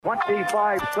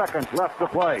25 seconds left to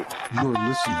play. You're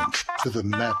listening to the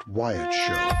Matt Wyatt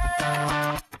Show.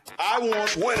 I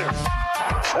want winners.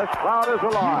 This crowd is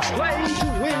alive. Play to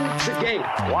win the game.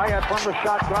 Wyatt from the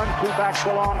shotgun, two backs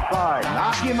alongside.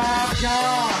 Knock him out,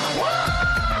 John.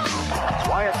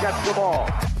 Wyatt gets the ball.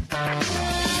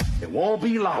 It won't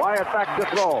be long. Wyatt back to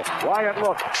throw. Wyatt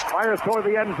looks, fires toward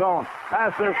the end zone.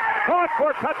 Passes, caught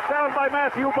for a touchdown by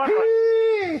Matthew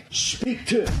Butler. Speak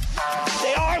to it.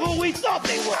 They are who we thought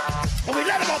they were. And we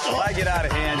let them off the hook. I get out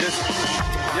of hand. Just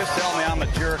tell me I'm a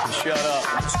jerk and shut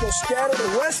up. Let's go scatter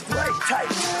the west, right, tight.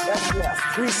 That's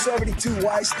left. 372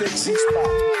 Y stick, C-spot.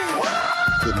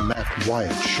 The Matt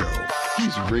Wyatt Show.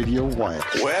 He's Radio Wyatt.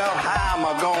 Well, how am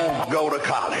I going to go to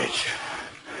college?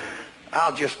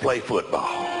 I'll just play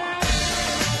football.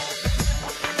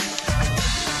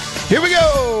 Here we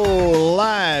go,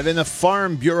 live in the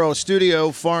Farm Bureau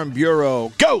studio. Farm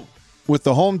Bureau, go with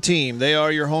the home team. They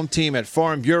are your home team at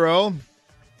Farm Bureau.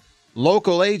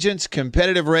 Local agents,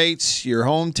 competitive rates, your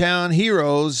hometown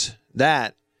heroes.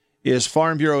 That is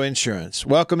Farm Bureau Insurance.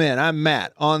 Welcome in. I'm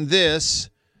Matt on this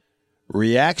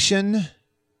Reaction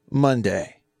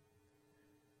Monday.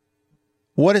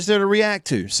 What is there to react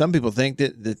to? Some people think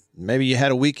that maybe you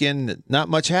had a weekend that not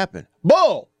much happened.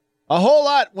 Bull! A whole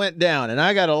lot went down, and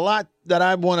I got a lot that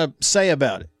I want to say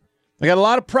about it. I got a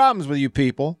lot of problems with you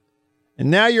people,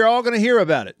 and now you're all going to hear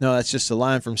about it. No, that's just a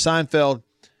line from Seinfeld,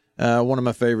 one of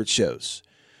my favorite shows.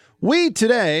 We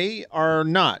today are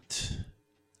not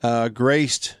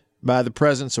graced by the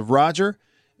presence of Roger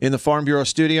in the Farm Bureau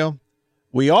studio.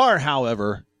 We are,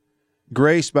 however,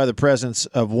 graced by the presence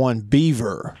of one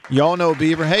Beaver. Y'all know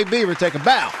Beaver. Hey, Beaver, take a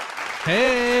bow.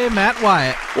 Hey, Matt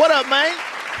Wyatt. What up, man?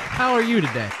 How are you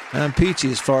today? I'm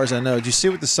peachy as far as I know. Did you see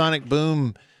what the Sonic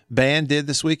Boom band did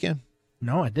this weekend?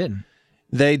 No, I didn't.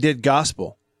 They did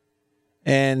gospel.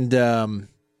 And they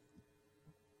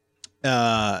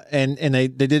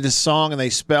did this song, and they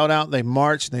spelled out, they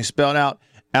marched, and they spelled out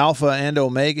Alpha and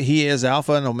Omega. He is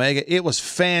Alpha and Omega. It was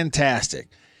fantastic.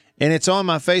 And it's on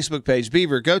my Facebook page.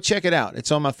 Beaver, go check it out.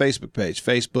 It's on my Facebook page,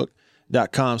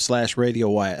 facebook.com/Radio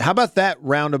Wyatt. How about that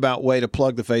roundabout way to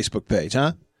plug the Facebook page,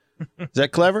 huh? Is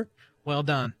that clever? Well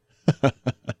done. I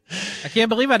can't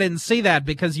believe I didn't see that,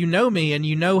 because you know me and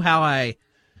you know how I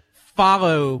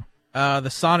follow the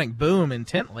Sonic Boom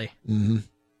intently. Mm-hmm.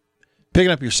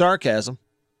 Picking up your sarcasm.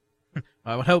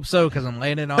 I would hope so, because I'm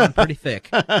laying it on pretty thick.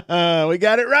 We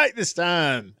got it right this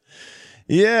time.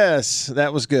 Yes,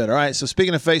 that was good. All right, so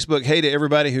speaking of Facebook, hey to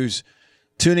everybody who's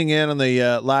tuning in on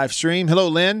the live stream. Hello,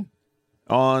 Lynn,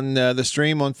 on the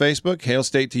stream on Facebook. Hail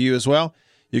State to you as well.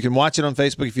 You can watch it on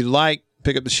Facebook if you like.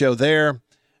 Pick up the show there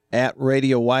at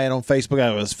Radio Wyatt on Facebook.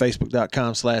 I was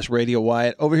facebook.com/Radio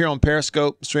Wyatt. Over here on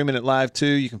Periscope, streaming it live too.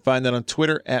 You can find that on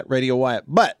Twitter at Radio Wyatt.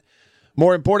 But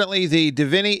more importantly, the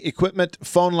Divinity Equipment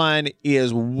phone line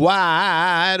is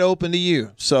wide open to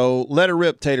you. So let her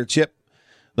rip, Tater Chip.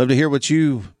 Love to hear what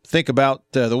you think about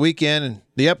the weekend and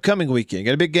the upcoming weekend.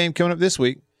 Got a big game coming up this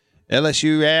week.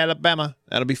 LSU, Alabama.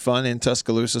 That'll be fun in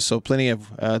Tuscaloosa. So plenty of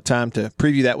time to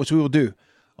preview that, which we will do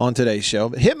on today's show.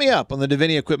 But hit me up on the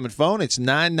Divinity Equipment phone. It's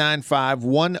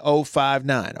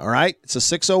 995-1059. All right? It's a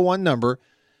 601 number,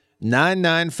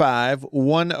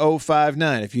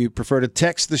 995-1059. If you prefer to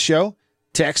text the show,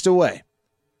 text away.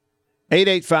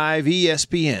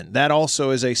 885-ESPN. That also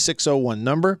is a 601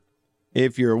 number.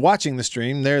 If you're watching the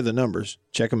stream, there are the numbers.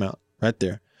 Check them out right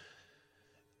there.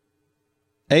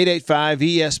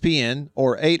 885-ESPN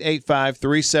or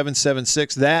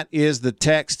 885-3776. That is the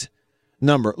text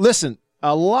number. Listen,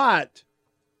 a lot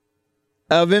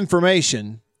of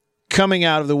information coming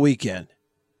out of the weekend.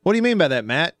 What do you mean by that,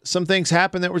 Matt? Some things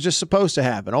happened that were just supposed to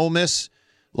happen. Ole Miss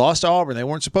lost to Auburn. They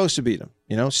weren't supposed to beat them.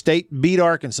 State beat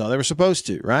Arkansas. They were supposed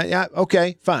to, right? Yeah,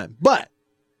 okay, fine. But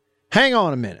hang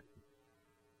on a minute.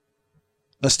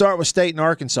 Let's start with State and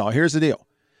Arkansas. Here's the deal.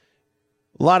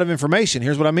 A lot of information.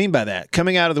 Here's what I mean by that.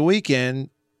 Coming out of the weekend,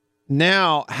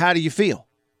 now how do you feel?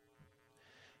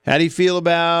 How do you feel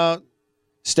about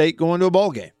State going to a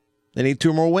bowl game? They need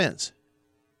 2 more wins.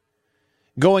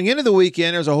 Going into the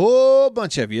weekend, there's a whole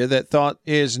bunch of you that thought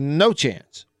is no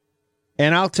chance.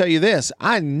 And I'll tell you this,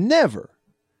 I never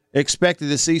expected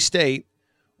to see State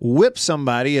whip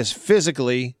somebody as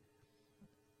physically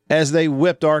as they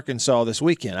whipped Arkansas this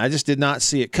weekend. I just did not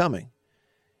see it coming.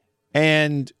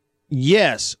 And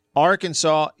yes,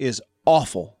 Arkansas is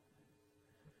awful.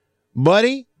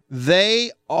 Buddy,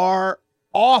 they are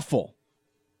awful.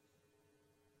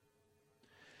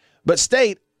 But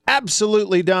State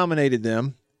absolutely dominated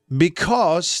them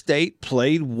because State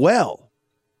played well.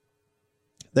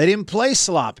 They didn't play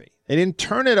sloppy. They didn't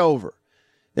turn it over.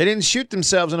 They didn't shoot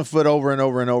themselves in the foot over and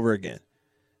over and over again.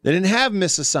 They didn't have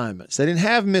misassignments. They didn't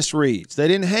have misreads. They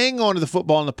didn't hang on to the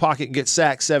football in the pocket and get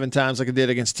sacked 7 times like it did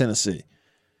against Tennessee.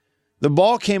 The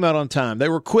ball came out on time. They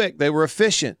were quick. They were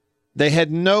efficient. They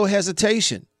had no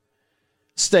hesitation.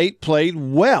 State played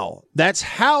well. That's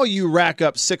how you rack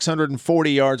up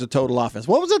 640 yards of total offense.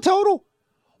 What was the total?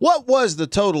 What was the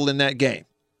total in that game?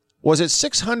 Was it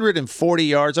 640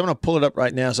 yards? I'm going to pull it up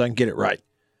right now so I can get it right.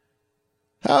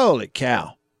 Holy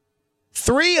cow.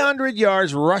 300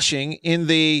 yards rushing in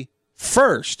the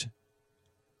first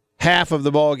half of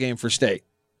the ball game for State.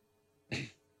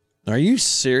 Are you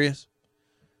serious?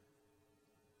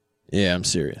 Yeah, I'm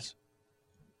serious.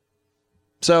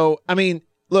 So, I mean,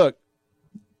 look,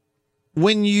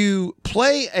 when you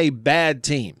play a bad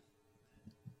team,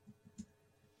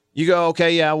 you go,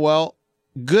 okay, yeah, well,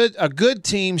 a good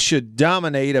team should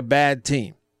dominate a bad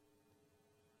team.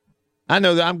 I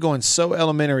know that I'm going so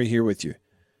elementary here with you.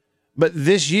 But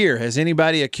this year, has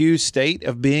anybody accused State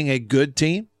of being a good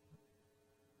team?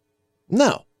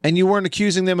 No. And you weren't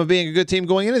accusing them of being a good team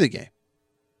going into the game.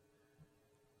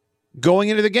 Going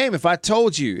into the game, if I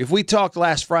told you, if we talked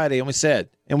last Friday and we said,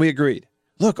 and we agreed,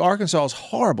 look, Arkansas is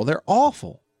horrible. They're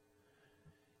awful.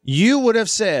 You would have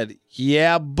said,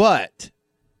 yeah, but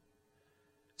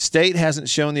State hasn't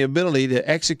shown the ability to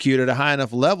execute at a high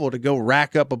enough level to go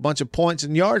rack up a bunch of points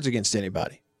and yards against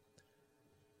anybody.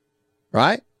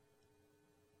 Right?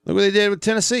 Look what they did with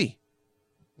Tennessee.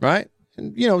 Right?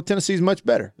 And, you know, Tennessee's much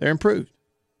better. They're improved.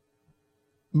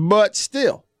 But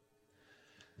still,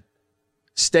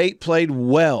 State played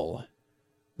well.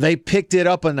 They picked it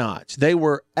up a notch. They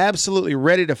were absolutely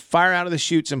ready to fire out of the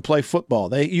chutes and play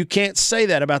football. You can't say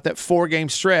that about that 4-game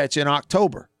stretch in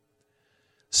October.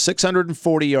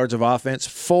 640 yards of offense,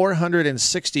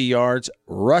 460 yards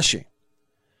rushing.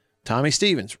 Tommy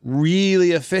Stevens,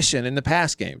 really efficient in the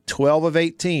pass game. 12 of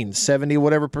 18, 70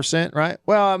 whatever percent, right?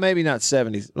 Well, maybe not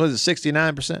 70. Was it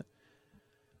 69%?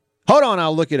 Hold on,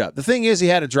 I'll look it up. The thing is, he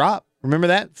had a drop. Remember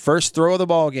that? First throw of the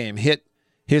ball game. Hit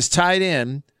his tight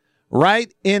end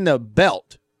right in the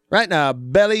belt, right in the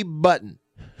belly button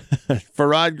for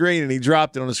Rod Green, and he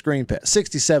dropped it on a screen pass.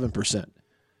 67%.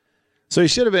 So he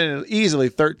should have been easily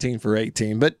 13 for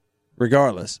 18, but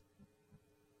regardless,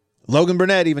 Logan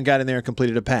Burnett even got in there and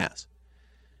completed a pass.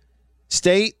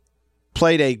 State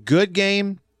played a good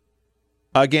game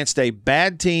against a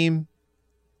bad team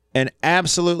and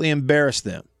absolutely embarrassed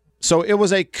them. So it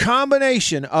was a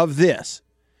combination of this.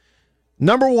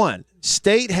 Number one,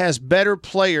 State has better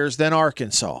players than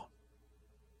Arkansas.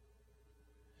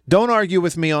 Don't argue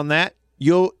with me on that.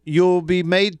 You'll be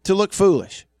made to look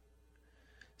foolish.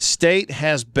 State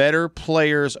has better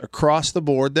players across the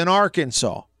board than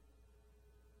Arkansas.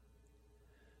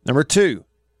 Number two,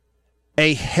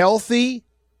 a healthy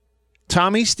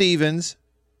Tommy Stevens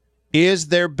is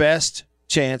their best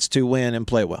chance to win and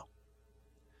play well.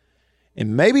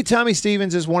 And maybe Tommy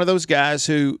Stevens is one of those guys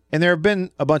who, and there have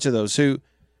been a bunch of those, who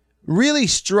really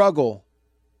struggle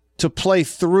to play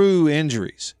through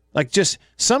injuries. Like, just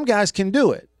some guys can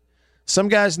do it. Some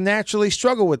guys naturally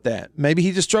struggle with that. Maybe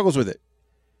he just struggles with it.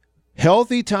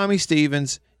 Healthy Tommy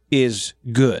Stevens is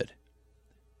good.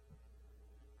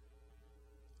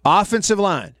 Offensive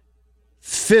line,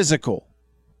 physical.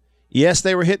 Yes,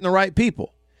 they were hitting the right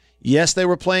people. Yes, they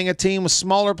were playing a team with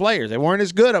smaller players. They weren't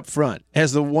as good up front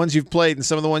as the ones you've played and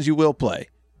some of the ones you will play.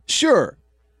 Sure.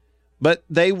 But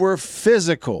they were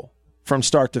physical from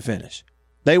start to finish.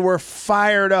 They were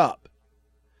fired up.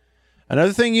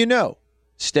 Another thing you know,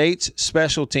 State's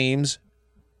special teams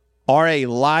are a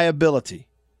liability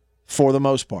for the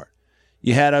most part.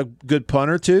 You had a good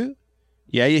punt or two.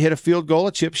 Yeah, you hit a field goal,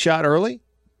 a chip shot early.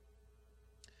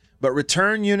 But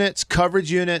return units,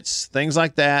 coverage units, things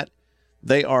like that,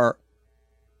 they are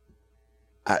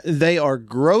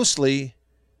grossly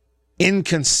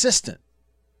inconsistent.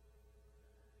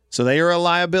 So they are a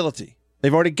liability.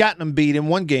 They've already gotten them beat in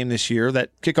one game this year,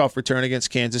 that kickoff return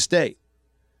against Kansas State.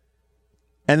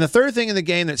 And the third thing in the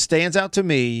game that stands out to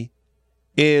me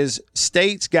is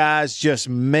State's guys just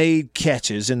made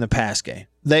catches in the pass game.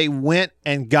 They went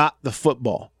and got the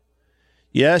football.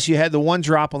 Yes, you had the one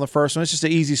drop on the first one. It's just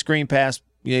an easy screen pass.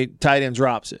 Tight end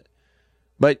drops it.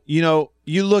 But, you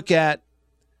look at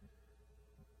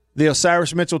the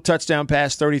Osiris Mitchell touchdown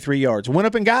pass, 33 yards. Went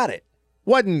up and got it.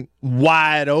 Wasn't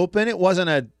wide open. It wasn't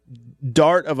a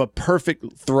dart of a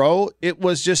perfect throw. It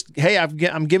was just, hey,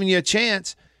 I'm giving you a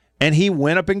chance. And he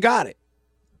went up and got it.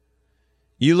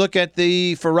 You look at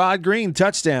the Farrod Green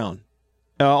touchdown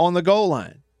on the goal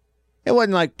line. It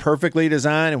wasn't like perfectly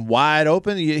designed and wide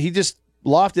open. He just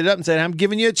lofted it up and said, I'm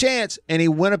giving you a chance. And he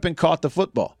went up and caught the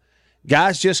football.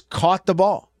 Guys just caught the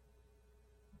ball.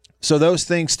 So those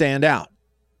things stand out.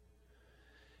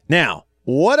 Now,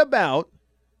 what about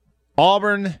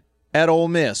Auburn at Ole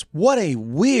Miss? What a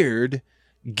weird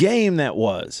game that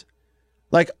was.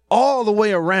 Like, all the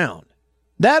way around.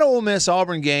 That Ole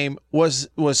Miss-Auburn game was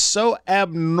so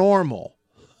abnormal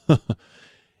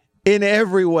in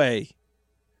every way.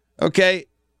 Okay?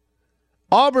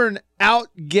 Auburn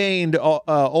outgained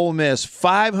Ole Miss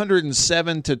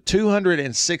 507 to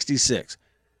 266.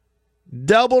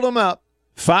 Doubled them up,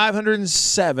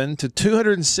 507 to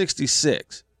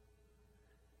 266.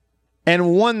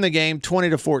 And won the game 20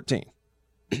 to 14.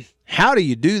 How do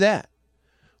you do that?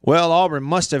 Well, Auburn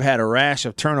must have had a rash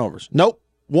of turnovers. Nope,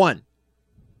 one.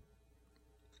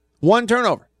 One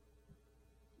turnover.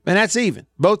 And that's even.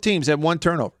 Both teams had one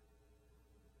turnover.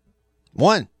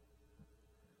 One.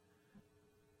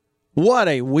 What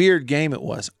a weird game it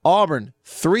was. Auburn,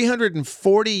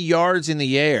 340 yards in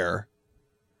the air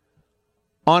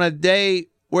on a day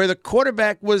where the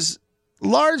quarterback was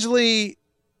largely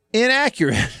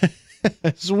inaccurate.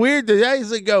 It's weird to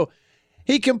actually go.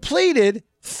 He completed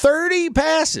 30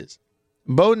 passes.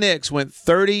 Bo Nix went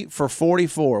 30 for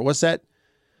 44. What's that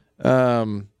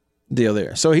deal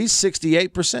there? So he's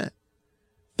 68%.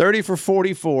 30 for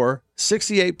 44,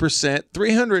 68%,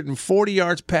 340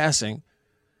 yards passing.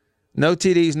 No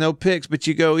TDs, no picks, but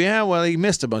you go, yeah, well, he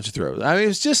missed a bunch of throws. I mean,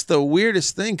 it's just the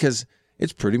weirdest thing because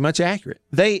it's pretty much accurate.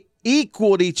 They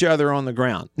equaled each other on the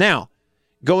ground. Now,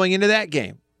 going into that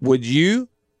game, would you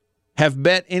have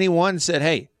bet anyone said,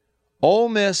 hey, Ole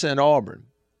Miss and Auburn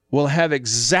will have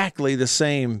exactly the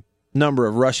same number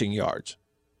of rushing yards?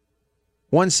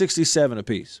 167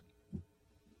 apiece.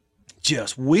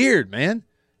 Just weird, man.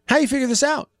 How you figure this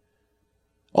out?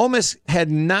 Ole Miss had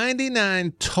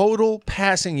 99 total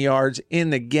passing yards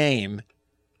in the game,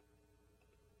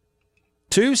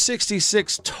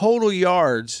 266 total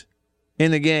yards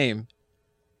in the game,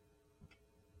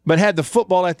 but had the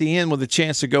football at the end with a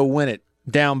chance to go win it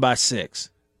down by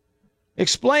 6.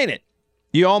 Explain it.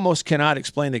 You almost cannot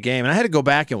explain the game. And I had to go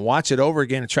back and watch it over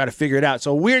again and try to figure it out. It's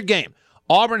a weird game.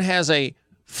 Auburn has a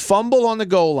fumble on the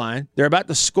goal line. They're about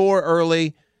to score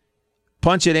early,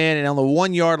 punch it in, and on the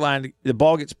 1 yard line, the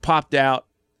ball gets popped out.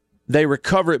 They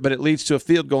recover it, but it leads to a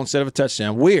field goal instead of a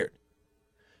touchdown. Weird.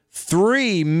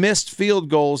 3 missed field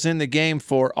goals in the game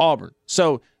for Auburn.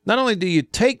 So not only do you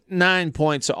take 9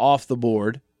 points off the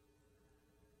board,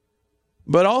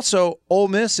 but also Ole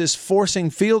Miss is forcing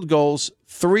field goals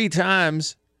 3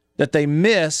 times that they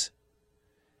miss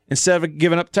instead of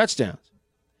giving up touchdowns.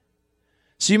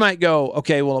 So you might go,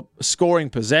 okay, well,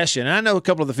 scoring possession. And I know a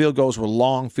couple of the field goals were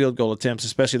long field goal attempts,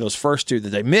 especially those first 2 that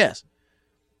they missed.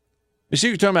 You see,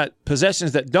 you're talking about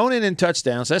possessions that don't end in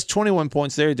touchdowns. That's 21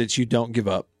 points there that you don't give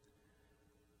up.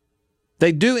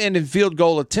 They do end in field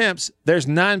goal attempts. There's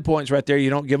 9 points right there you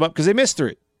don't give up because they missed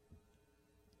 3.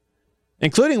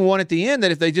 Including one at the end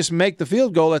that if they just make the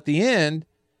field goal at the end,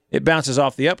 it bounces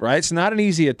off the upright. It's not an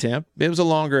easy attempt. It was a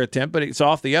longer attempt, but it's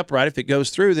off the upright. If it goes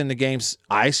through, then the game's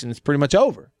ice and it's pretty much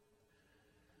over.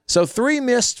 So 3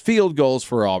 missed field goals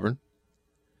for Auburn.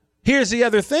 Here's the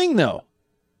other thing, though.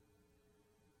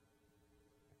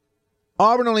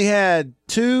 Auburn only had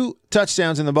 2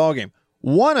 touchdowns in the ballgame.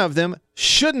 One of them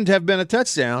shouldn't have been a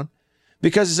touchdown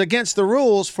because it's against the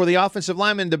rules for the offensive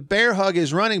lineman to bear hug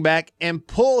his running back and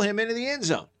pull him into the end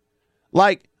zone.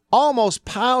 Like, almost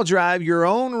pile drive your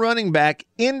own running back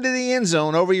into the end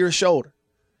zone over your shoulder.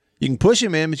 You can push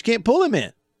him in, but you can't pull him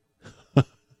in. It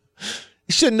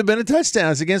shouldn't have been a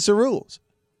touchdown. It's against the rules.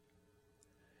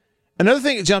 Another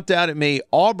thing that jumped out at me,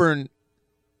 Auburn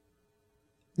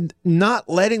not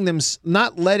letting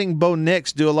Bo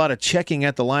Nix do a lot of checking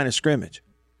at the line of scrimmage.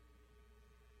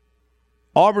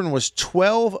 Auburn was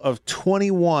 12 of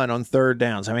 21 on third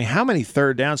downs. I mean, how many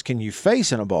third downs can you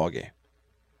face in a ball game?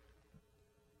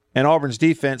 And Auburn's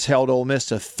defense held Ole Miss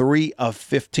to 3 of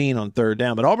 15 on third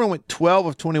down. But Auburn went 12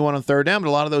 of 21 on third down, but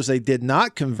a lot of those they did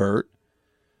not convert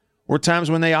were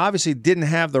times when they obviously didn't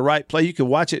have the right play. You could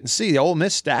watch it and see the Ole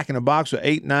Miss stacking a box with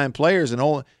 8, 9 players, and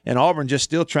Auburn just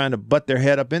still trying to butt their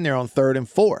head up in there on 3rd and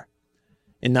 4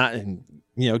 and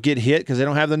get hit because they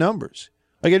don't have the numbers.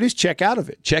 All you got to do is check out of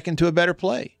it, check into a better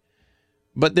play.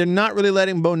 But they're not really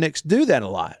letting Bo Nix do that a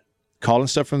lot. Calling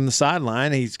stuff from the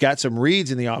sideline. He's got some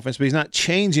reads in the offense, but he's not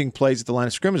changing plays at the line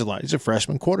of scrimmage a lot. He's a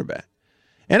freshman quarterback.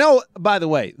 And, by the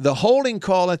way, the holding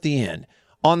call at the end,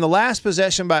 on the last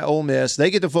possession by Ole Miss, they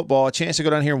get the football, a chance to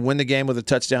go down here and win the game with a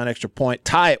touchdown, extra point,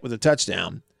 tie it with a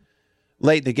touchdown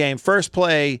late in the game. First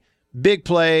play, big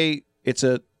play. It's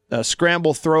a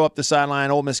scramble throw up the sideline.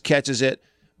 Ole Miss catches it,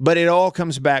 but it all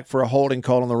comes back for a holding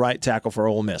call on the right tackle for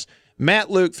Ole Miss.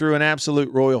 Matt Luke threw an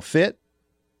absolute royal fit.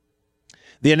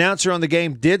 The announcer on the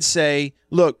game did say,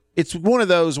 look, it's one of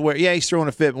those where, yeah, he's throwing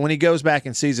a fit, but when he goes back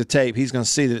and sees the tape, he's going to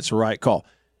see that it's the right call.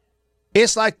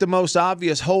 It's like the most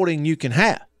obvious holding you can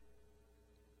have.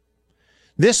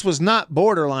 This was not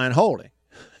borderline holding.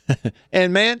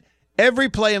 And, man, every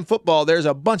play in football, there's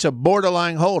a bunch of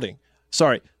borderline holding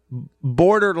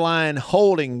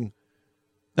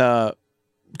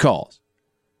calls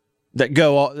that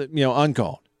go,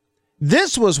 uncalled.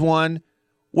 This was one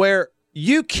where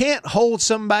you can't hold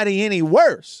somebody any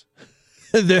worse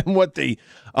than what the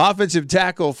offensive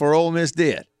tackle for Ole Miss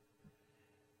did.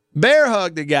 Bear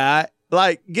hugged the guy,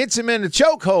 gets him in the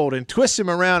chokehold and twists him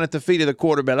around at the feet of the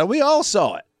quarterback. We all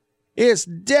saw it. It's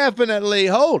definitely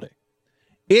holding.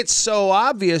 It's so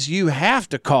obvious you have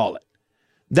to call it.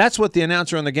 That's what the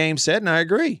announcer on the game said, and I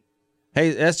agree.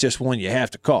 Hey, that's just one you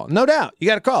have to call. No doubt, you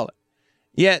got to call it.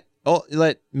 Yet,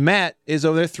 Matt is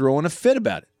over there throwing a fit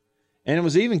about it. And it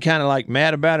was even kind of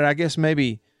mad about it, I guess,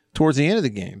 maybe towards the end of the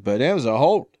game. But it was a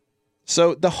hold.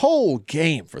 So the whole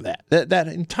game for that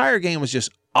entire game was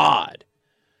just odd.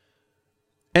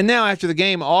 And now after the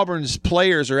game, Auburn's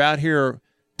players are out here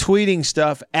tweeting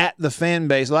stuff at the fan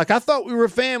base. I thought we were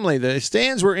family. The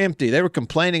stands were empty. They were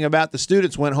complaining about the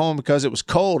students went home because it was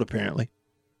cold, apparently.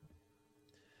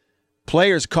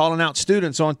 Players calling out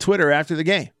students on Twitter after the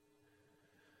game.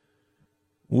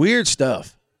 Weird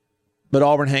stuff. But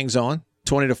Auburn hangs on,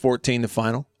 20-14 the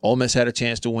final. Ole Miss had a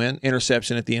chance to win.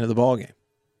 Interception at the end of the ballgame.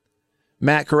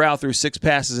 Matt Corral threw 6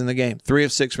 passes in the game, 3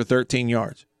 of 6 for 13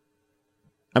 yards.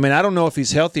 I don't know if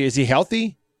he's healthy. Is he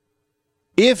healthy?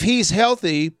 If he's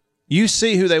healthy, you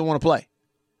see who they want to play.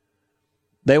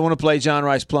 They want to play John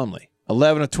Rice Plumlee.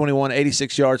 11 of 21,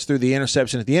 86 yards through the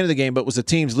interception at the end of the game, but was the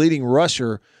team's leading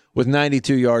rusher with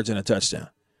 92 yards and a touchdown.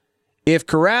 If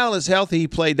Corral is healthy, he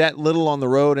played that little on the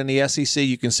road in the SEC,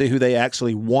 you can see who they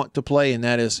actually want to play, and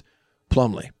that is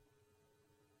Plumlee.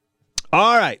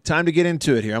 All right, time to get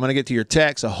into it here. I'm going to get to your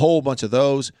texts, a whole bunch of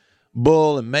those.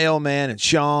 Bull and Mailman and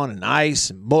Sean and Ice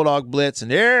and Bulldog Blitz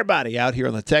and everybody out here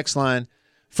on the text line.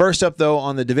 First up, though,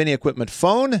 on the Davini Equipment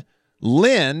phone,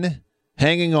 Lynn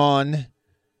hanging on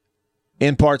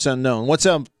in parts unknown. What's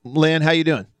up, Lynn? How you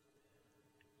doing?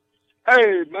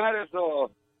 Hey, man,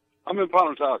 I'm in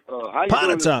Pontotoc. How you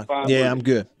Pontotoc. doing? Yeah, I'm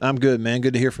good. I'm good, man.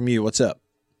 Good to hear from you. What's up?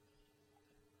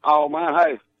 Oh, man,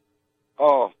 hey.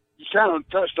 You kind of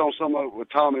touched on some of it with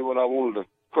Tommy, what I wanted to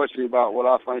question you about, what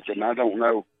I think, and I don't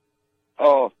know.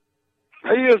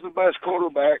 He is the best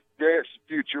quarterback. Garrett's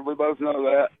the future. We both know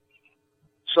that.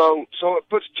 So it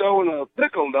puts Joe in a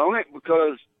pickle, don't it?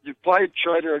 Because you played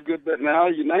Trader a good bit now.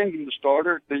 You named him the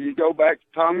starter. Do you go back to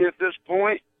Tommy at this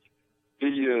point? Do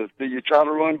you try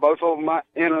to run both of them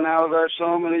in and out of there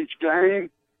some in each game?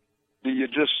 Do you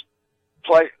just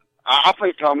play? I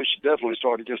think Tommy should definitely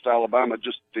start against Alabama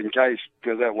just in case,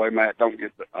 because that way Matt don't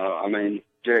get,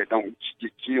 Garrett don't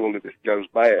get killed if it goes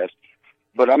bad.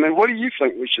 But, what do you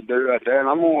think we should do right there? And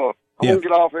I'm going to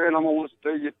get off here and I'm going to listen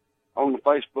to you on the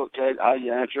Facebook page, how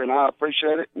you answer, and I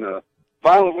appreciate it. And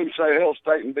finally we can say Hell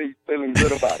State and be feeling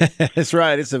good about it. That's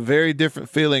right. It's a very different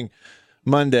feeling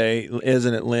Monday,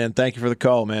 isn't it, Lynn? Thank you for the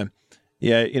call, man.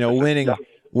 Yeah,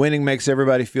 winning makes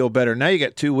everybody feel better. Now you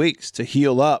got 2 weeks to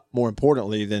heal up, more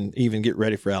importantly, than even get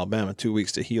ready for Alabama. 2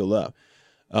 weeks to heal up.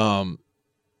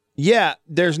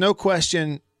 There's no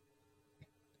question.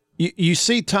 You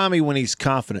see Tommy when he's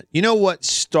confident. You know what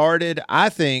started, I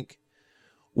think,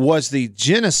 was the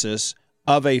genesis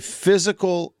of a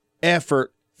physical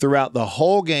effort throughout the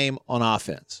whole game on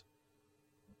offense.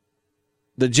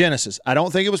 The genesis. I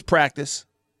don't think it was practice.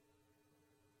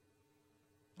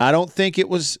 I don't think it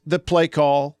was the play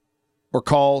call or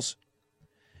calls.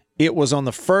 It was on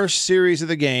the first series of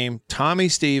the game, Tommy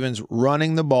Stevens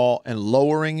running the ball and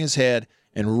lowering his head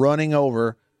and running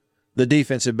over the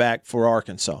defensive back for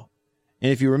Arkansas.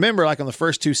 And if you remember, on the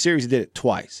first 2 series, he did it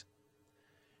twice.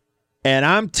 And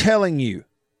I'm telling you,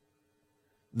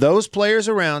 those players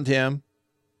around him,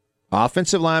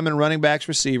 offensive linemen, running backs,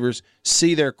 receivers,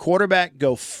 see their quarterback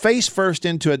go face first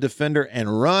into a defender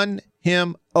and run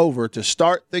him over to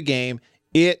start the game.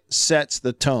 It sets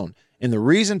the tone. And the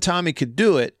reason Tommy could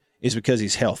do it is because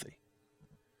he's healthy.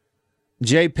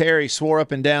 Jay Perry swore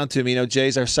up and down to me.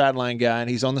 Jay's our sideline guy, and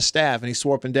he's on the staff, and he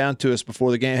swore up and down to us before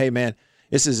the game, hey, man,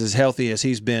 this is as healthy as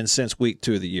he's been since week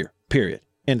 2 of the year, period.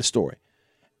 End of story.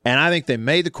 And I think they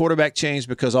made the quarterback change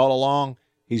because all along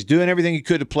he's doing everything he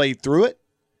could to play through it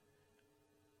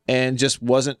and just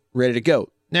wasn't ready to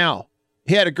go. Now,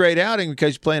 he had a great outing because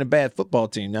he's playing a bad football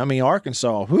team.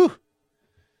 Arkansas,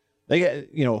 they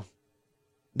got,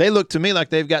 they look to me like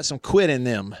they've got some quit in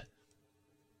them.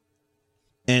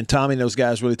 And Tommy and those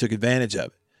guys really took advantage of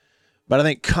it. But I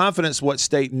think confidence, what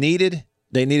State needed,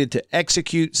 They needed to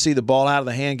execute, see the ball out of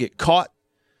the hand, get caught.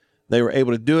 They were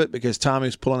able to do it because Tommy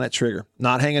was pulling that trigger,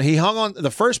 not hanging. He hung on the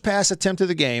first pass attempt of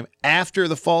the game after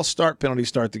the false start penalty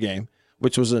start the game,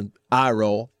 which was an eye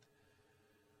roll.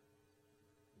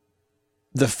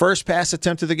 The first pass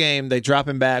attempt of the game, they drop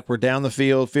him back. We're down the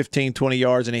field 15, 20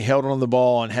 yards, and he held on the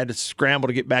ball and had to scramble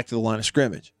to get back to the line of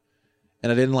scrimmage.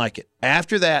 And I didn't like it.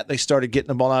 After that, they started getting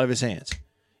the ball out of his hands.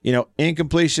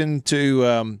 Incompletion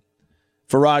to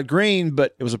Farrod Green,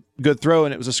 but it was a good throw,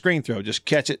 and it was a screen throw. Just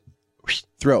catch it,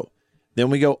 throw. Then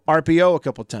we go RPO a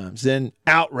couple times, then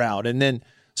out route. And then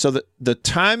so the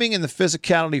timing and the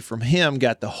physicality from him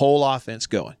got the whole offense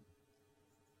going.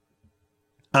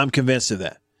 I'm convinced of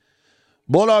that.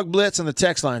 Bulldog Blitz on the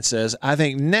text line says, I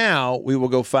think now we will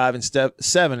go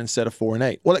 5-7 instead of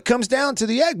 4-8. Well, it comes down to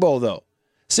the Egg Bowl, though.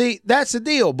 See, that's the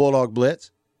deal, Bulldog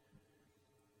Blitz.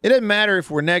 It doesn't matter if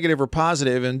we're negative or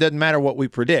positive, and it doesn't matter what we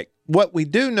predict. What we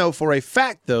do know for a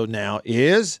fact, though, now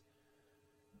is,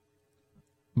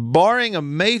 barring a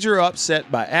major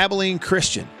upset by Abilene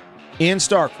Christian in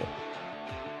Starkville,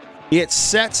 it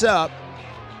sets up,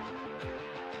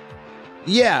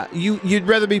 you'd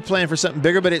rather be playing for something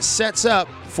bigger, but it sets up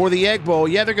for the Egg Bowl.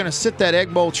 Yeah, they're going to sit that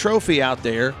Egg Bowl trophy out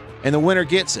there, and the winner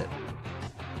gets it.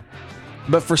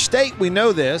 But for state, we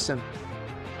know this, and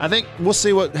I think we'll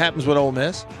see what happens with Ole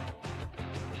Miss.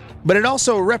 But it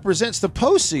also represents the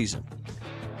postseason.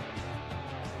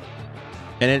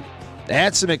 And it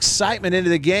adds some excitement into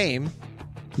the game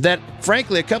that,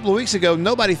 frankly, a couple of weeks ago,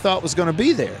 nobody thought was going to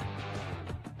be there.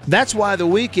 That's why the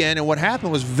weekend and what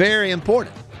happened was very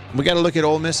important. We got to look at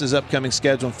Ole Miss's upcoming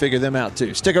schedule and figure them out,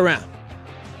 too. Stick around.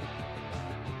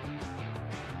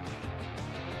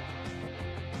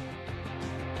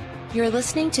 You're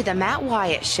listening to The Matt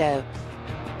Wyatt Show.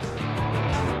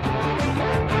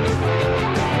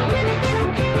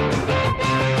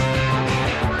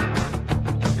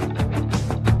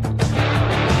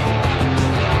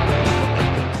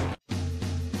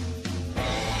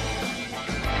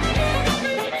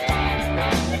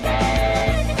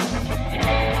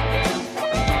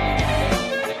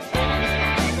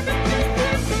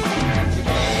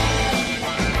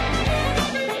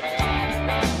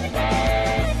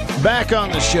 Back on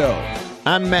the show,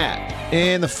 I'm Matt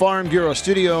in the Farm Bureau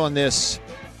studio on this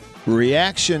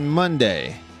Reaction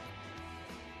Monday.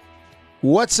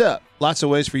 What's up? Lots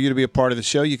of ways for you to be a part of the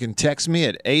show. You can text me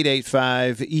at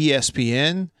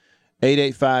 885-ESPN,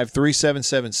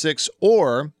 885-3776,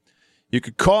 or you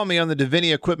could call me on the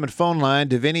Davini Equipment phone line,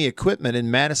 Davini Equipment in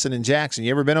Madison and Jackson.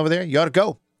 You ever been over there? You ought to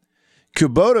go.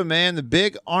 Kubota, man, the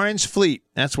big orange fleet.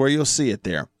 That's where you'll see it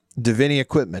there. Davini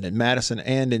Equipment in Madison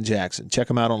and in Jackson. Check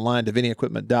them out online,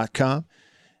 DaviniEquipment.com.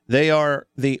 They are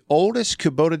the oldest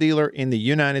Kubota dealer in the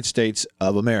United States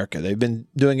of America. They've been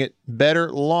doing it better,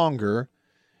 longer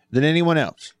than anyone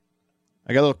else.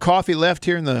 I got a little coffee left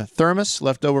here in the thermos,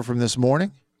 left over from this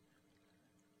morning.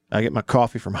 I get my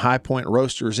coffee from High Point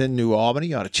Roasters in New Albany.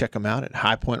 You ought to check them out at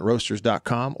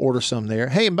highpointroasters.com. Order some there.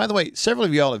 Hey, and by the way, several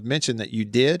of y'all have mentioned that you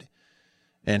did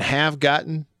and have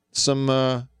gotten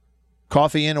some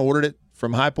coffee in, ordered it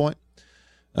from High Point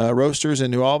Roasters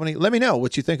in New Albany. Let me know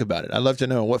what you think about it. I'd love to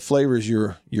know what flavors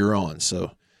you're on.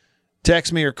 So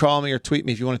text me or call me or tweet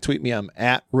me. If you want to tweet me, I'm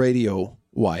at Radio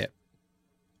Wyatt.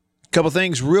 A couple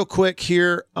things real quick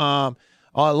here.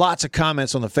 Lots of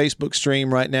comments on the Facebook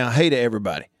stream right now. Hey to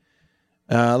everybody.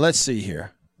 Let's see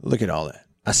here. Look at all that.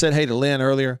 I said hey to Lynn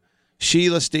earlier.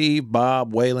 Sheila, Steve,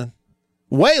 Bob, Waylon.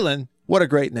 Waylon? What a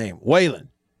great name. Waylon.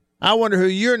 I wonder who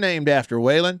you're named after,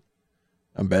 Waylon.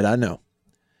 I bet I know.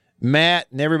 Matt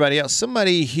and everybody else.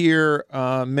 Somebody here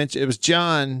mentioned, it was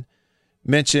John,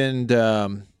 mentioned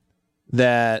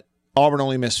that Auburn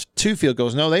only missed 2 field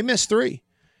goals. No, they missed 3.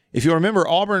 If you remember,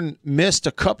 Auburn missed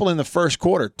a couple in the first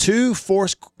quarter. 2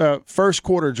 first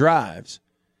quarter drives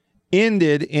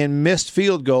ended in missed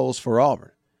field goals for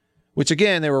Auburn, which,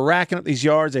 again, they were racking up these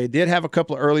yards. They did have a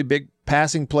couple of early big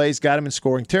passing plays, got them in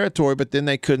scoring territory, but then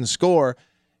they couldn't score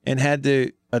and had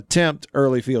to attempt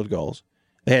early field goals.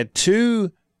 They had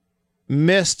 2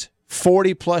 missed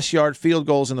 40-plus yard field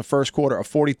goals in the first quarter, a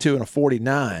 42 and a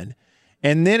 49.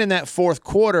 And then in that fourth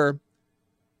quarter,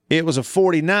 it was a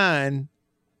 49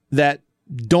 that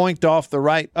doinked off the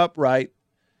right upright.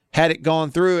 Had it gone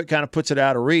through, it kind of puts it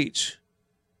out of reach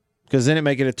because then it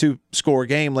make it a 2-score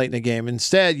game late in the game.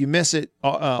 Instead, you miss it.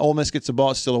 Ole Miss gets the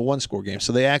ball. It's still a 1-score game.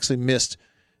 So they actually missed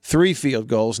 3 field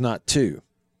goals, not 2.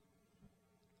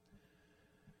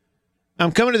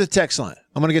 I'm coming to the text line.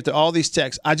 I'm going to get to all these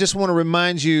texts. I just want to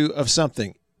remind you of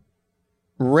something.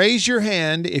 Raise your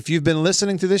hand if you've been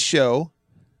listening to this show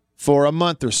for a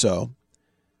month or so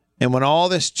And when all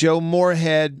this Joe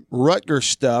Moorhead Rutgers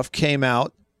stuff came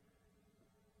out,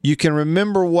 you can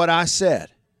remember what I said.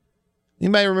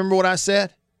 Anybody remember what I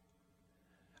said?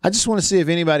 I just want to see if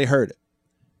anybody heard it.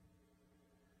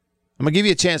 I'm going to give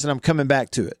you a chance, and I'm coming back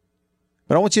to it.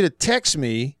 But I want you to text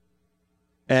me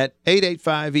at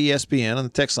 885-ESPN on the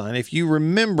text line if you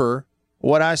remember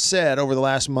what I said over the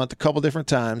last month a couple different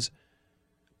times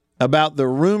about the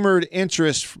rumored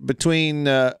interest between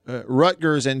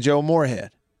Rutgers and Joe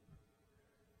Moorhead.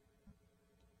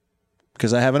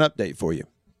 Because I have an update for you.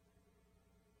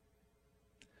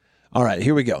 All right,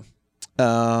 here we go.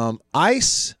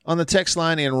 Ice on the text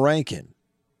line in Rankin.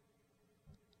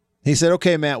 He said,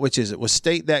 okay, Matt, which is it? Was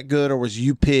State that good or was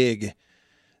UPig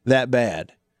that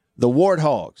bad? The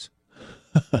Warthogs.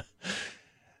 I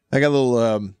got a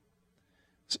little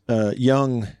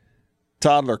young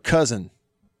toddler cousin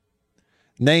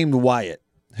named Wyatt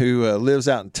who lives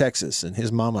out in Texas, and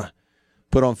his mama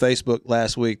put on Facebook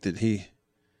last week that he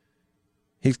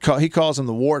calls them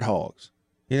the Warthogs.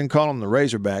 He didn't call them the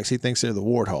Razorbacks. He thinks they're the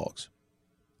Warthogs.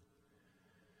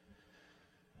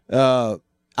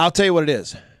 I'll tell you what it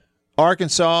is.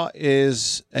 Arkansas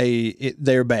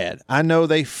they're bad. I know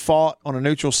they fought on a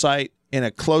neutral site in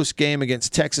a close game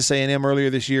against Texas A&M earlier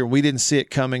this year. We didn't see it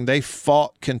coming. They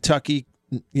fought Kentucky,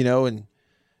 and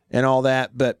all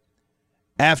that. But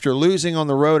after losing on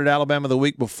the road at Alabama the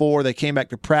week before, they came back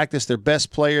to practice. Their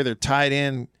best player, their tight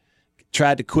end,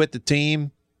 tried to quit the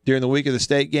team during the week of the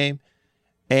State game.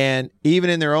 And even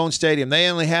in their own stadium, they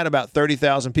only had about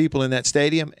 30,000 people in that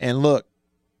stadium. And look,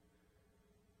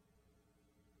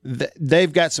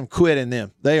 they've got some quit in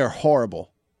them. They are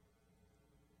horrible.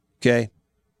 Okay?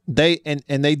 They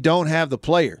don't have the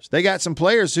players. They got some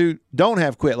players who don't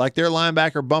have quit, like their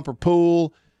linebacker Bumper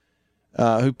Poole,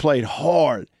 who played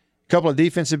hard. A couple of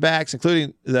defensive backs,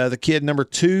 including the kid number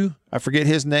 2. I forget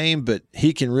his name, but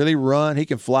he can really run. He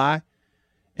can fly.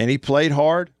 And he played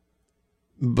hard.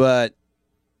 But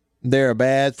they're a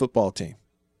bad football team.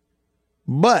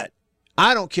 But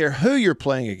I don't care who you're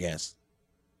playing against.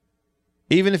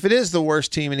 Even if it is the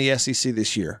worst team in the SEC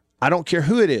this year, I don't care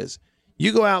who it is.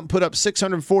 You go out and put up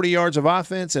 640 yards of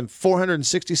offense and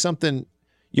 460-something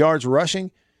yards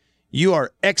rushing, you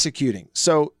are executing.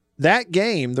 So that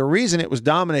game, the reason it was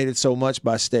dominated so much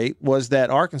by State was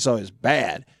that Arkansas is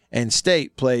bad, and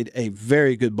State played a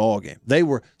very good ball game.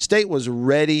 State was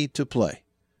ready to play.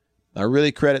 I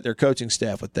really credit their coaching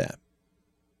staff with that.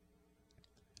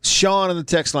 Sean on the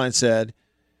text line said,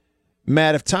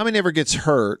 Matt, if Tommy never gets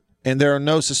hurt and there are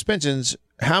no suspensions,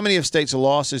 how many of State's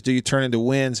losses do you turn into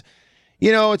wins?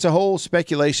 It's a whole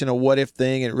speculation, a what-if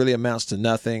thing, and it really amounts to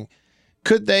nothing.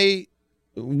 Would they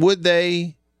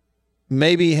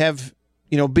maybe have,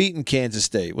 beaten Kansas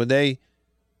State? Would they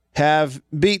have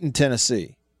beaten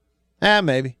Tennessee?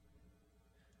 Maybe.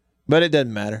 But it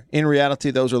doesn't matter. In reality,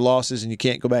 those are losses, and you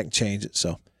can't go back and change it.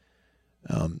 So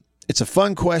it's a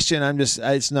fun question.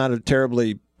 It's not a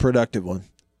terribly productive one.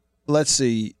 Let's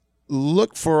see.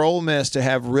 Look for Ole Miss to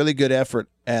have really good effort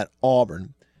at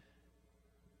Auburn.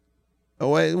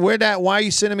 Why are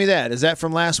you sending me that? Is that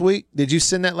from last week? Did you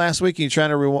send that last week and you're trying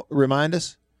to remind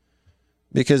us?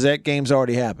 Because that game's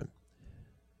already happened.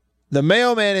 The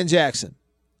mailman in Jackson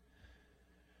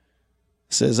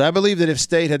says, I believe that if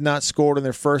State had not scored on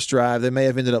their first drive, they may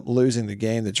have ended up losing the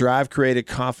game. The drive created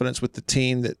confidence with the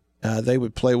team that they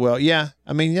would play well. Yeah,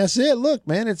 that's it. Look,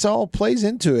 man, it's all plays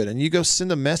into it. And you go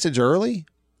send a message early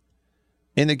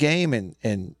in the game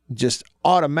and just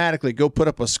automatically go put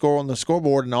up a score on the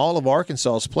scoreboard, and all of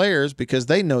Arkansas's players, because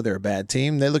they know they're a bad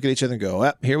team, they look at each other and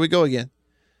go, here we go again.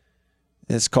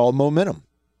 It's called momentum.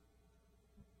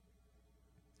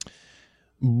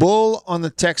 Bull on the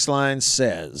text line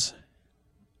says,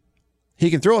 he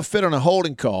can throw a fit on a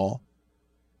holding call,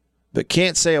 but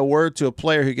can't say a word to a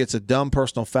player who gets a dumb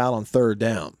personal foul on third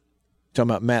down. Talking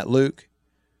about Matt Luke.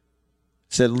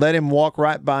 Said, let him walk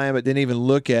right by him, but didn't even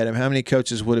look at him. How many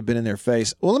coaches would have been in their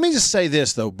face? Well, let me just say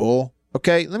this, though, Bull.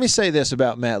 Okay, let me say this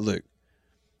about Matt Luke.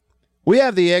 We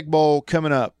have the Egg Bowl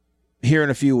coming up here in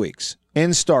a few weeks in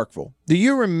Starkville. Do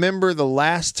you remember the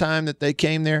last time that they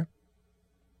came there?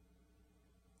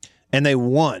 And they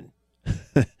won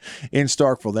in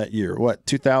Starkville that year.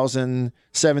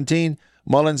 2017?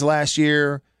 Mullen's last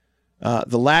year.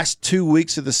 The last 2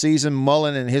 weeks of the season,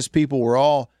 Mullen and his people were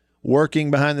all working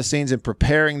behind the scenes and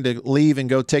preparing to leave and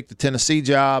go take the Tennessee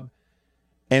job.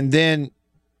 And then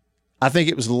I think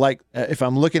it was like, if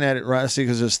I'm looking at it right, see,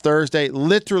 because it was Thursday,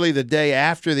 literally the day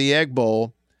after the Egg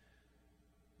Bowl,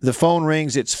 the phone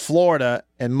rings, it's Florida,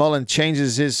 and Mullen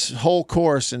changes his whole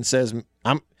course and says,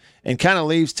 and kind of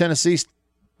leaves Tennessee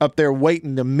up there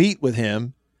waiting to meet with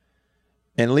him.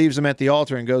 and leaves them at the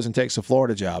altar and goes and takes the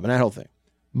Florida job and that whole thing.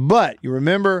 But you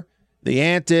remember the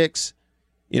antics.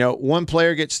 One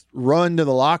player gets run to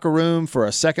the locker room for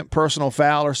a second personal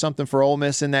foul or something for Ole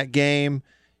Miss in that game.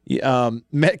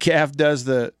 Metcalf does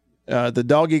the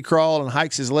doggy crawl and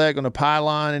hikes his leg on the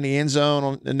pylon in the end zone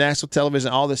on the national television,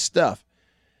 all this stuff.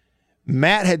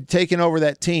 Matt had taken over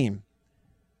that team,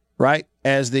 right,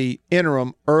 as the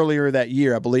interim earlier that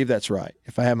year. I believe that's right,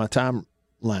 if I have my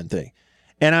timeline thing.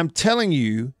 And I'm telling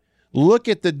you, look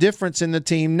at the difference in the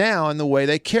team now and the way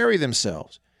they carry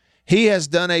themselves. He has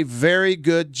done a very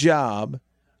good job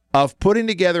of putting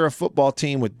together a football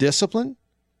team with discipline,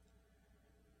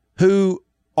 who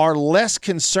are less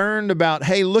concerned about,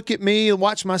 hey, look at me and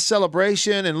watch my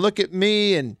celebration and look at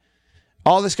me and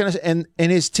all this kind of stuff.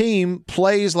 And his team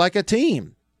plays like a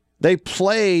team. They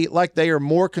play like they are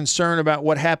more concerned about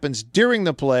what happens during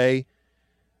the play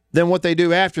than what they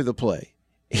do after the play.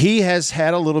 He has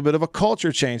had a little bit of a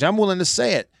culture change. I'm willing to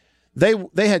say it.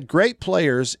 They had great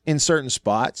players in certain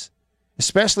spots,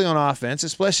 especially on offense,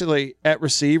 especially at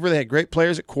receiver. They had great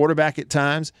players at quarterback at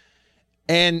times,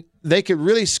 and they could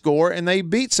really score, and they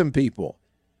beat some people.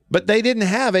 But they didn't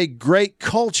have a great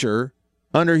culture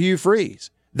under Hugh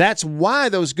Freeze. That's why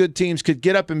those good teams could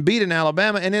get up and beat in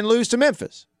Alabama and then lose to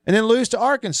Memphis and then lose to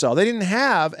Arkansas. They didn't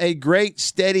have a great,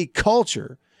 steady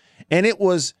culture, and it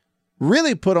was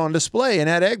really put on display in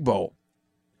that Egg Bowl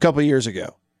a couple of years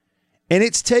ago. And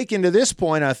it's taken to this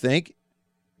point, I think.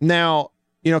 Now,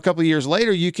 a couple of years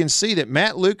later, you can see that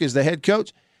Matt Luke is the head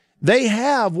coach. They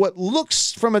have what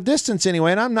looks from a distance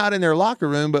anyway, and I'm not in their locker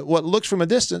room, but what looks from a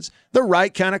distance, the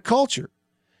right kind of culture.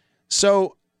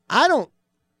 So I don't,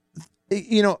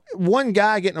 one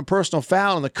guy getting a personal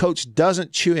foul and the coach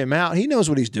doesn't chew him out. He knows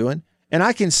what he's doing, and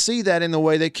I can see that in the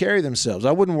way they carry themselves.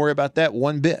 I wouldn't worry about that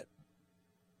one bit.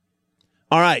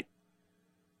 All right.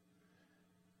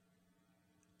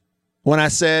 When I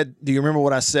said, do you remember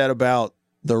what I said about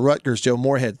the Rutgers-Joe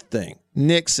Moorhead thing?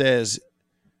 Nick says,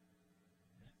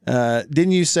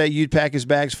 didn't you say you'd pack his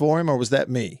bags for him, or was that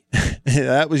me?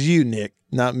 That was you, Nick,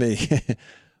 not me.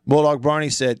 Bulldog Barney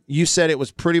said, you said it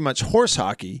was pretty much horse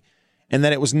hockey and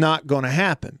that it was not going to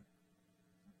happen.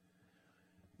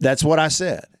 That's what I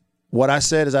said. What I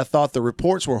said is I thought the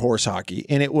reports were horse hockey,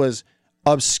 and it was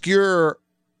obscure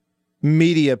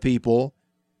media people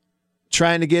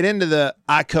trying to get into the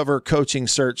I cover coaching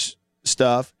search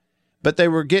stuff, but they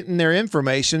were getting their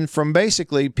information from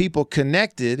basically people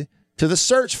connected to the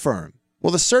search firm.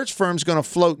 Well, the search firm's going to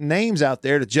float names out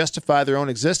there to justify their own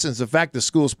existence. The fact the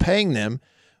school's paying them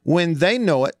when they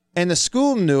know it, and the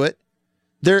school knew it.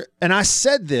 And I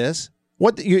said this.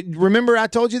 You remember I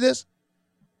told you this?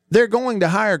 They're going to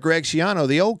hire Greg Schiano,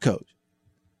 the old coach.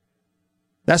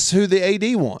 That's who the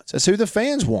AD wants. That's who the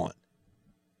fans want.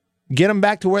 Get them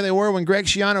back to where they were when Greg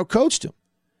Schiano coached them.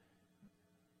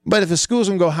 But if the school's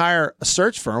going to go hire a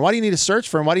search firm, why do you need a search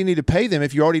firm? Why do you need to pay them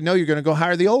if you already know you're going to go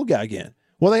hire the old guy again?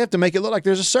 Well, they have to make it look like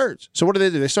there's a search. So what do?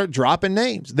 They start dropping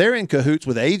names. They're in cahoots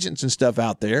with agents and stuff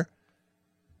out there.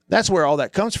 That's where all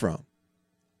that comes from.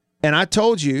 And I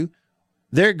told you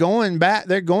they're going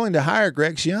to hire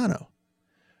Greg Schiano.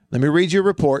 Let me read you a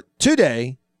report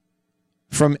today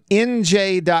from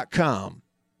NJ.com,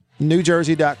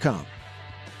 NewJersey.com.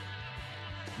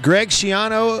 Greg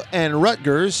Schiano and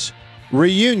Rutgers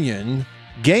reunion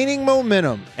gaining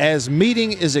momentum as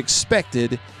meeting is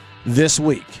expected this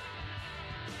week.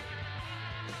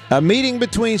 A meeting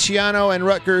between Schiano and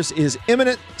Rutgers is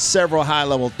imminent. Several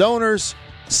high-level donors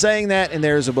saying that, and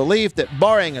there is a belief that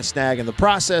barring a snag in the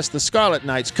process, the Scarlet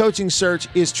Knights coaching search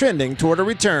is trending toward a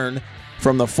return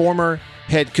from the former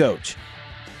head coach.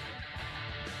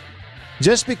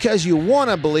 Just because you want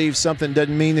to believe something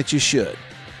doesn't mean that you should.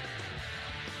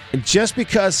 And just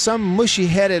because some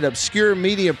mushy-headed, obscure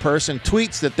media person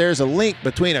tweets that there's a link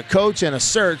between a coach and a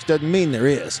search doesn't mean there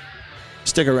is.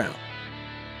 Stick around.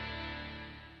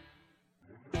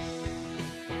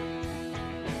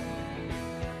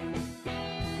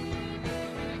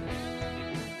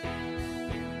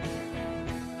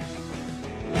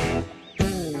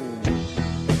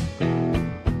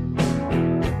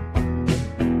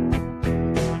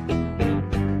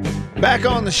 Back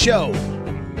on the show.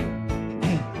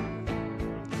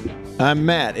 I'm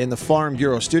Matt in the Farm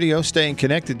Bureau studio, staying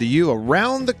connected to you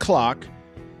around the clock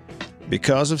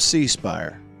because of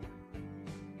C-Spire,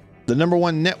 the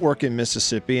 #1 network in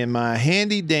Mississippi, and my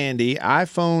handy-dandy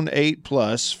iPhone 8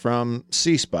 Plus from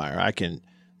C-Spire. I can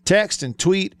text and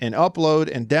tweet and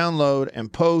upload and download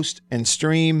and post and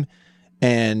stream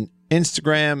and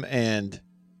Instagram and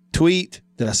tweet.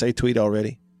 Did I say tweet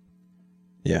already?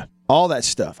 Yeah. All that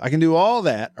stuff. I can do all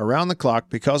that around the clock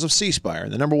because of C-Spire,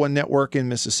 the #1 network in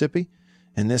Mississippi.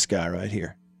 and this guy right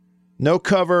here. No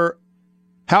cover.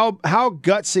 How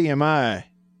gutsy am I,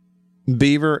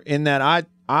 Beaver, in that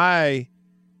I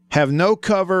have no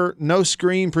cover, no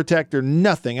screen protector,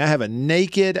 nothing. I have a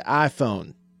naked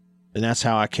iPhone, and that's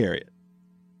how I carry it.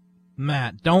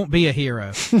 Matt, don't be a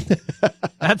hero.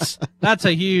 That's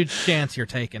a huge chance you're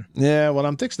taking. Yeah, well,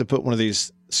 I'm fixing to put one of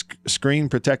these screen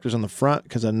protectors on the front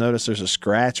because I noticed there's a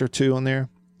scratch or two on there.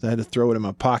 So I had to throw it in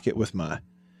my pocket with my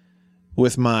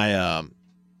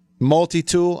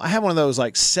multi-tool. I have one of those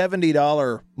like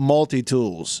 $70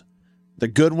 multi-tools, the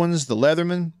good ones, the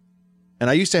Leatherman, and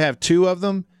I used to have 2 of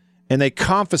them, and they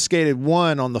confiscated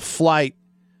one on the flight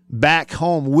back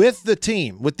home with the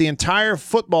team, with the entire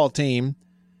football team.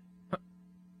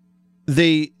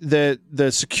 The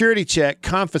security check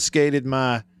confiscated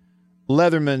my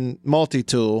Leatherman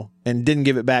multi-tool and didn't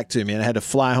give it back to me, and I had to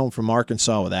fly home from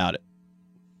Arkansas without it.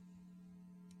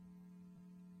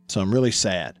 So I'm really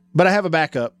sad. But I have a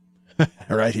backup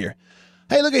right here.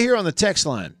 Hey, look at here on the text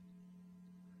line.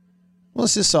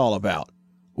 What's this all about?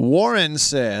 Warren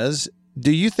says,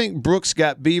 do you think Brooks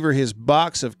got Beaver his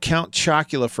box of Count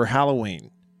Chocula for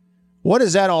Halloween? What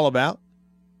is that all about?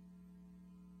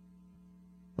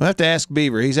 We'll have to ask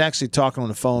Beaver. He's actually talking on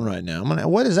the phone right now.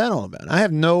 What is that all about? I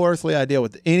have no earthly idea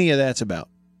what any of that's about.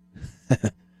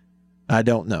 I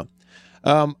don't know.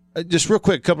 Just real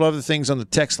quick, a couple other things on the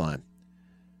text line.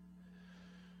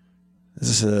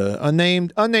 This is an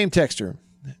unnamed texter.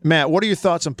 Matt, what are your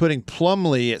thoughts on putting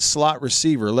Plumlee at slot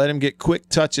receiver? Let him get quick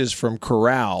touches from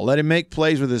Corral. Let him make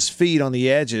plays with his feet on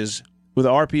the edges with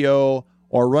RPO,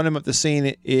 or run him up the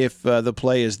seam if the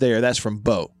play is there. That's from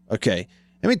Bo. Okay,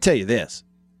 let me tell you this.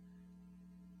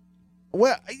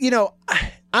 Well,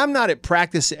 I'm not at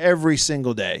practice every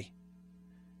single day.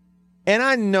 And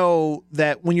I know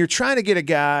that when you're trying to get a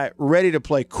guy ready to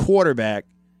play quarterback,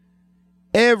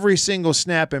 every single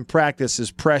snap in practice is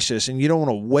precious, and you don't want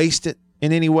to waste it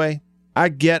in any way. I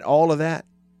get all of that.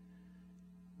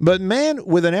 But, man,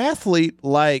 with an athlete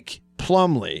like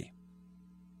Plumlee,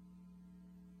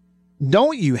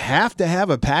 don't you have to have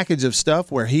a package of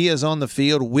stuff where he is on the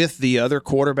field with the other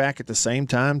quarterback at the same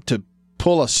time to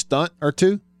pull a stunt or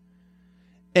two?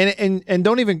 And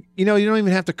don't even, you don't even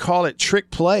have to call it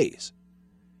trick plays.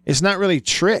 It's not really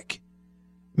trick,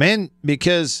 man,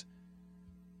 because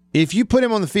if you put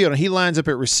him on the field and he lines up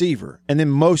at receiver and then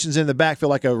motions in the backfield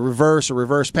like a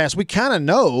reverse pass, we kind of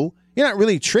know you're not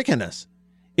really tricking us.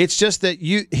 It's just that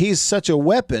he's such a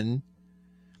weapon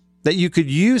that you could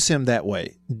use him that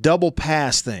way. Double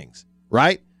pass things,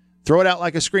 right? Throw it out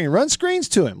like a screen. Run screens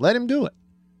to him. Let him do it.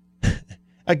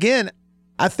 Again,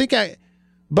 I think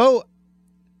Bo,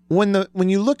 when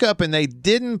you look up and they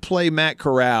didn't play Matt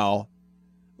Corral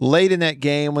late in that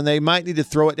game when they might need to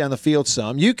throw it down the field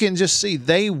some, you can just see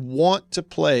they want to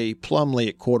play Plumlee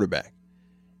at quarterback.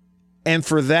 And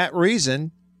for that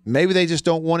reason, maybe they just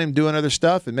don't want him doing other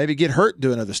stuff and maybe get hurt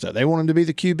doing other stuff. They want him to be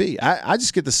the QB. I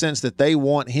just get the sense that they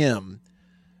want him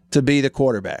to be the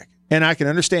quarterback. And I can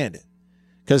understand it.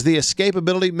 Because the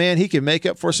escapability, man, he can make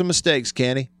up for some mistakes,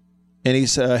 can he? And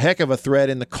he's a heck of a threat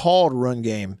in the called run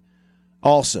game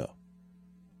also.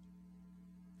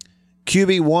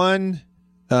 QB1,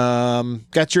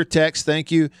 got your text. Thank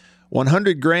you.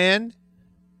 100 grand.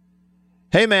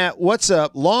 Hey, Matt, what's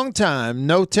up? Long time,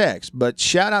 no text, but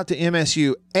shout out to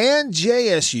MSU and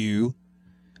JSU,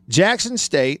 Jackson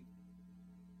State.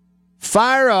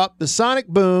 Fire up the Sonic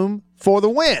Boom for the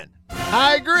win.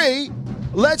 I agree.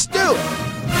 Let's do it.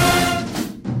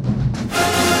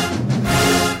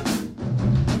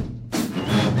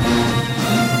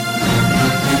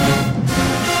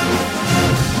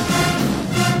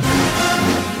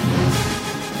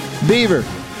 Beaver,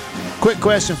 quick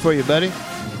question for you, buddy.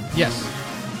 Yes.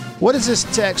 What is this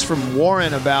text from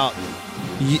Warren about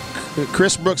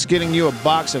Chris Brooks getting you a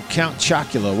box of Count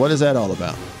Chocula? What is that all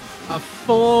about? A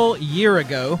full year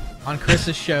ago on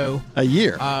Chris's show. A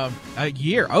year?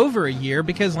 Over a year,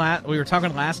 because we were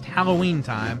talking last Halloween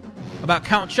time about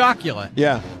Count Chocula.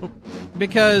 Yeah.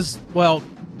 Because, well,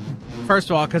 first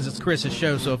of all, because it's Chris's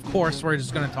show, so of course we're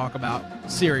just going to talk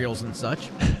about cereals and such.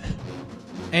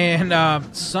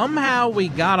 And somehow we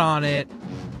got on it.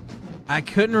 I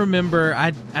couldn't remember.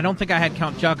 I don't think I had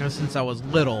Count Chocula since I was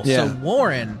little. Yeah. So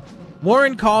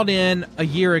Warren called in a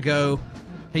year ago.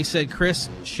 He said Chris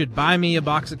should buy me a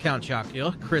box of Count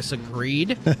Chocula. Chris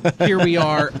agreed. Here we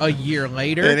are a year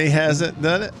later. And he hasn't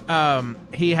done it?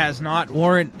 He has not.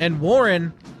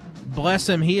 Warren, bless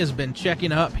him, he has been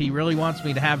checking up. He really wants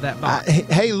me to have that box.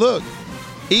 Hey, look.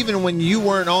 Even when you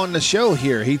weren't on the show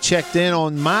here, he checked in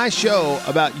on my show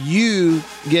about you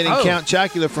getting Count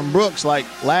Chocula from Brooks like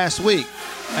last week.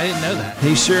 I didn't know that.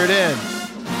 He sure did.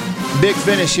 Big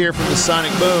finish here from the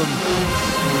Sonic Boom.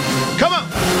 Come on!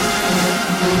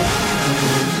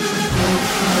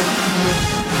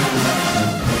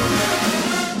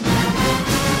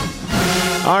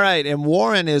 All right, and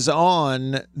Warren is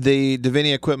on the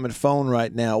Davini Equipment phone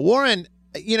right now. Warren,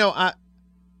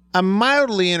 I'm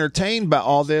mildly entertained by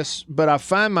all this, but I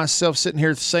find myself sitting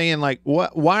here saying, like,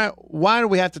 why do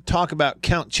we have to talk about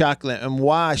Count Chocolate, and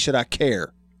why should I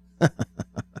care?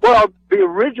 Well,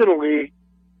 originally,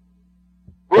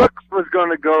 Brooks was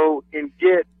going to go and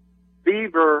get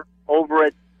Beaver over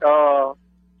at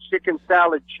Chicken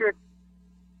Salad Chick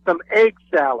some egg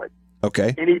salad.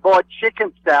 Okay. And he bought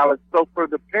chicken salad. So for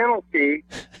the penalty,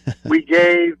 we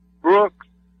gave Brooks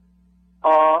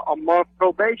a month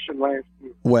probation last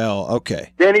year. Well,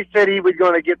 okay. Then he said he was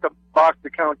going to get the box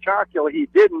of Count Chocula. He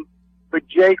didn't. But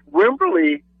Jake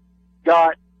Wimberly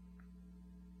got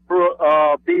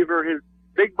Beaver his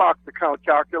big box of Count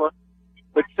Chocula.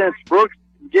 But since Brooks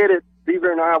didn't get it,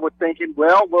 Beaver and I were thinking,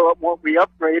 well, won't we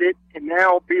upgrade it? And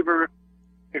now Beaver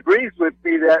agrees with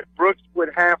me that Brooks would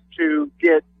have to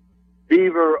get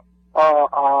Beaver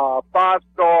a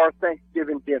 5-star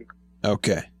Thanksgiving dinner.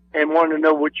 Okay. And want to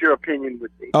know what your opinion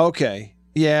would be. Okay.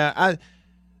 Yeah,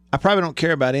 I probably don't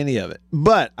care about any of it.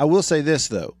 But I will say this,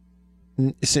 though.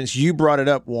 Since you brought it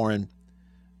up, Warren,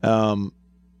 the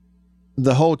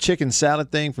whole chicken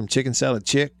salad thing from Chicken Salad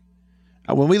Chick,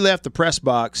 when we left the press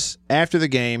box after the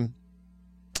game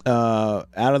out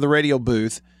of the radio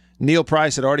booth, Neil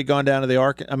Price had already gone down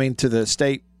to the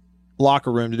state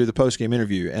locker room to do the post-game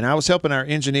interview. And I was helping our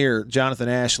engineer, Jonathan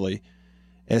Ashley,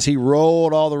 as he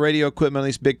rolled all the radio equipment on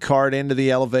this big cart into the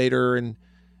elevator, and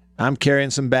I'm carrying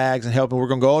some bags and helping. We're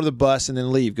going to go to the bus and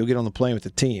then leave, go get on the plane with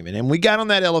the team. And then we got on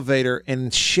that elevator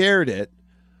and shared it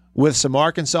with some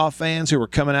Arkansas fans who were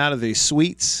coming out of the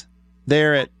suites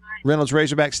there at Reynolds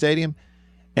Razorback Stadium.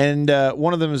 And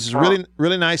one of them was a really,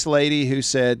 really nice lady who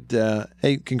said,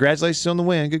 hey, congratulations on the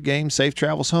win. Good game. Safe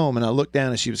travels home. And I looked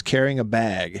down and she was carrying a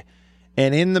bag.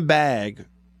 And in the bag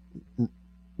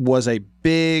was a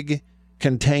big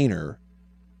container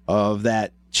of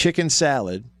that chicken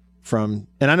salad and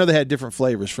I know they had different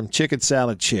flavors, from Chicken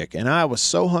Salad Chick. And I was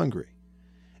so hungry.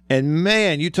 And,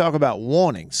 man, you talk about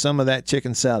wanting some of that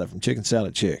chicken salad from Chicken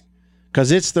Salad Chick,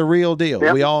 because it's the real deal.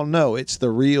 Yep. We all know it's the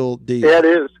real deal. Yeah, it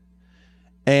is.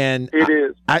 And it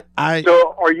is.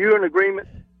 So are you in agreement?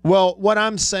 Well, what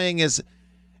I'm saying is,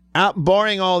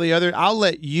 barring all the other, I'll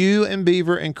let you and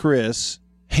Beaver and Chris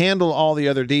handle all the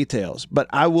other details. But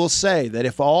I will say that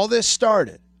if all this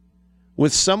started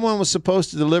with someone was supposed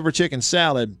to deliver chicken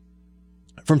salad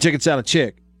from Chicken Salad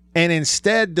Chick and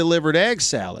instead delivered egg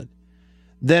salad,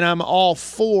 then I'm all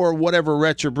for whatever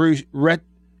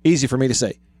easy for me to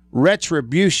say,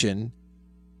 retribution,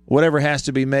 whatever has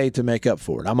to be made to make up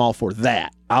for it. I'm all for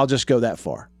that. I'll just go that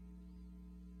far.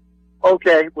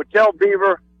 Okay. Well, tell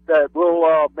Beaver that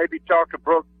we'll maybe talk to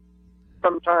Brooke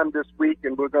sometime this week,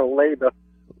 and we're going to lay the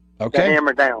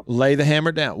hammer down. Lay the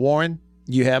hammer down. Warren,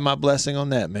 you have my blessing on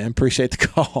that, man. Appreciate the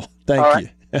call.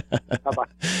 Thank you. Bye-bye.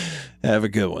 Have a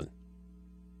good one.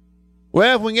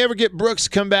 Well, if we can ever get Brooks to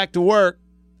come back to work,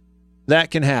 that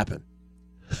can happen.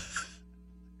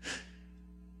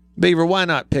 Beaver, why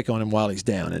not pick on him while he's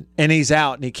down and he's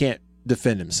out and he can't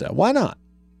defend himself? Why not?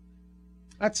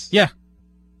 Yeah.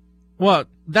 Well,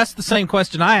 that's the same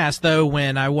question I asked, though,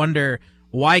 when I wonder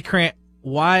why can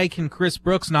Chris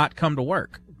Brooks not come to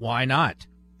work? Why not?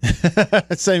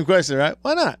 Same question, right?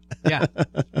 Why not? Yeah.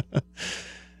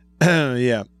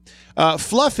 Yeah.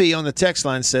 Fluffy on the text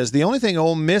line says, the only thing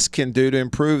Ole Miss can do to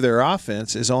improve their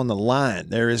offense is on the line.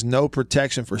 There is no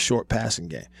protection for short passing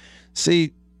game.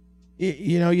 See,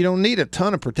 you don't need a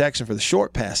ton of protection for the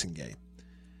short passing game.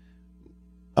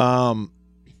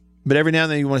 But every now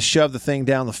and then you want to shove the thing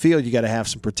down the field, you got to have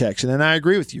some protection. And I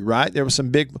agree with you, right? There was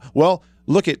some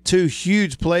look at 2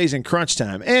 huge plays in crunch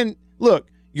time. And look,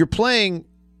 you're playing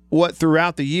what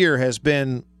throughout the year has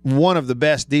been one of the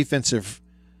best defensive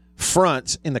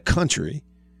fronts in the country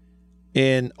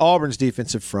in Auburn's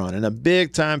defensive front, and a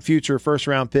big-time future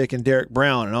first-round pick in Derek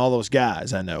Brown and all those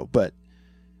guys, I know. But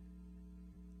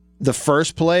the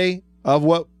first play of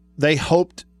what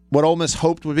Ole Miss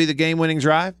hoped would be the game-winning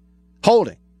drive,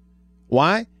 holding.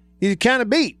 Why? He's kind of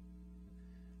beat.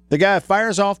 The guy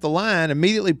fires off the line,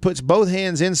 immediately puts both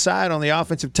hands inside on the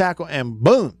offensive tackle, and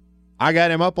boom, I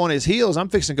got him up on his heels. I'm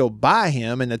fixing to go by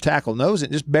him, and the tackle knows it,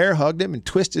 and just bear hugged him and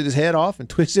twisted his head off and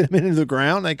twisted him into the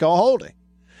ground. They call holding.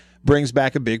 Brings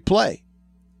back a big play.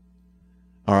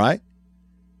 All right?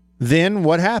 Then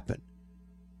what happened?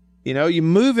 You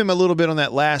move him a little bit on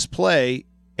that last play,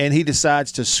 and he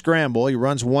decides to scramble. He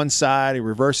runs one side, he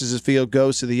reverses his field,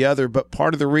 goes to the other. But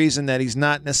part of the reason that he's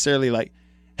not necessarily like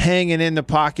hanging in the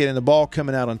pocket and the ball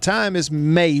coming out on time is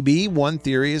maybe, one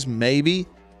theory is maybe,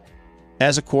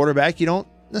 as a quarterback, you don't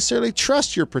necessarily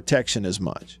trust your protection as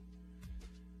much.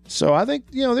 So I think,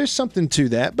 there's something to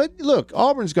that. But look,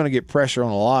 Auburn's going to get pressure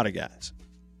on a lot of guys.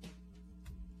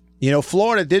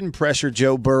 Florida didn't pressure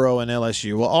Joe Burrow and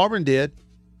LSU. Well, Auburn did.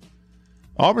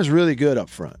 Auburn's really good up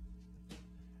front.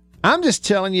 I'm just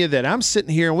telling you that I'm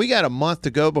sitting here, and we got a month to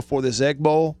go before this Egg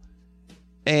Bowl,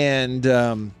 and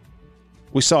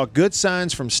we saw good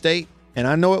signs from State, and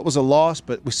I know it was a loss,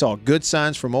 but we saw good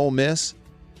signs from Ole Miss.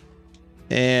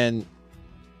 And,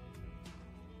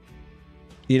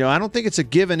 I don't think it's a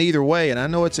given either way, and I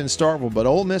know it's in Starkville, but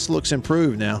Ole Miss looks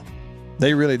improved now.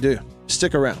 They really do.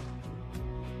 Stick around.